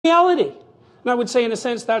reality. And I would say, in a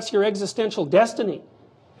sense, that's your existential destiny.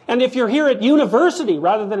 And if you're here at university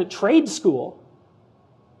rather than at trade school,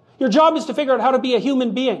 your job is to figure out how to be a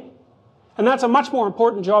human being. And that's a much more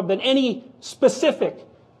important job than any specific,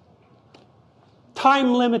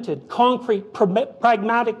 time-limited, concrete,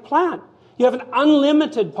 pragmatic plan. You have an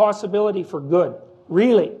unlimited possibility for good,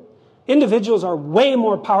 really. Individuals are way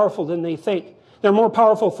more powerful than they think. They're more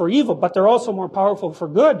powerful for evil, but they're also more powerful for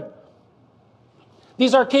good.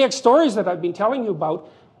 These archaic stories that I've been telling you about,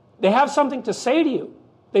 they have something to say to you.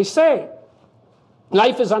 They say,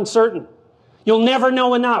 life is uncertain. You'll never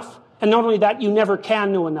know enough. And not only that, you never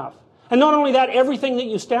can know enough. And not only that, everything that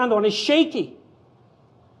you stand on is shaky.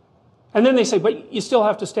 And then they say, but you still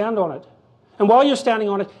have to stand on it. And while you're standing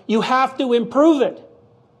on it, you have to improve it.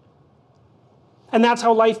 And that's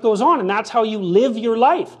how life goes on, and that's how you live your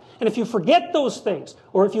life. And if you forget those things,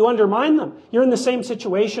 or if you undermine them, you're in the same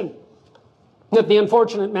situation that the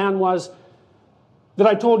unfortunate man was that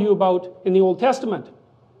I told you about in the Old Testament,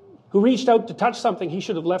 who reached out to touch something he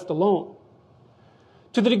should have left alone.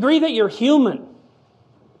 To the degree that you're human,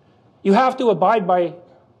 you have to abide by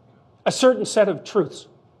a certain set of truths.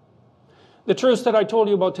 The truths that I told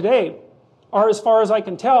you about today are, as far as I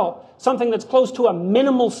can tell, something that's close to a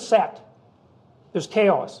minimal set. There's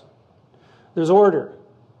chaos. There's order.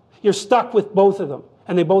 You're stuck with both of them.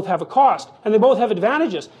 And they both have a cost. And they both have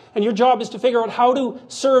advantages. And your job is to figure out how to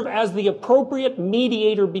serve as the appropriate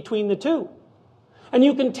mediator between the two. And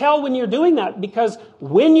you can tell when you're doing that, because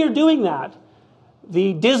when you're doing that,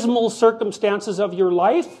 the dismal circumstances of your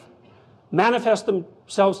life manifest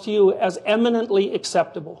themselves to you as eminently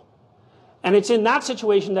acceptable. And it's in that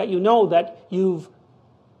situation that you know that you've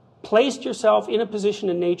placed yourself in a position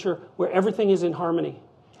in nature where everything is in harmony.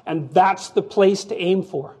 And that's the place to aim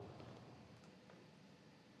for.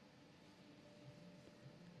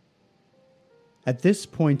 At this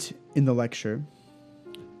point in the lecture,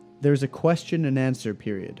 there's a question and answer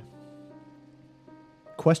period.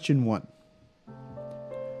 Question 1.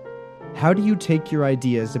 How do you take your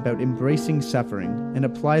ideas about embracing suffering and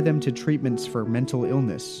apply them to treatments for mental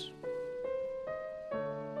illness?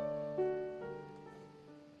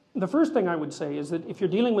 The first thing I would say is that if you're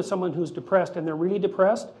dealing with someone who's depressed and they're really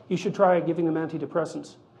depressed, you should try giving them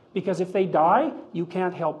antidepressants. Because if they die, you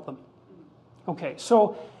can't help them. Okay,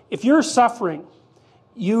 so if you're suffering,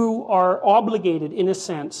 you are obligated, in a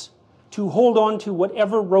sense, to hold on to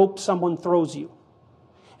whatever rope someone throws you.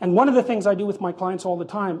 And one of the things I do with my clients all the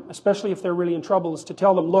time, especially if they're really in trouble, is to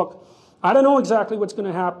tell them, look, I don't know exactly what's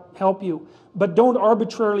going to help you, but don't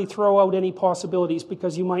arbitrarily throw out any possibilities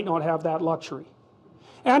because you might not have that luxury.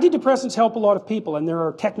 Antidepressants help a lot of people, and there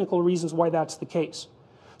are technical reasons why that's the case.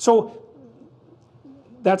 So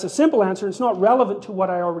that's a simple answer. It's not relevant to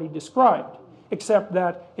what I already described, except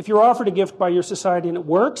that if you're offered a gift by your society and it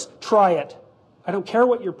works, try it. I don't care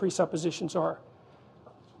what your presuppositions are.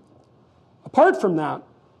 Apart from that,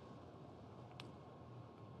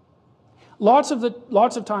 lots of the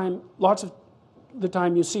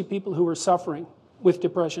time you see people who are suffering with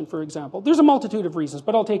depression, for example. There's a multitude of reasons,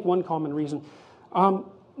 but I'll take one common reason.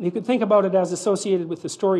 You could think about it as associated with the story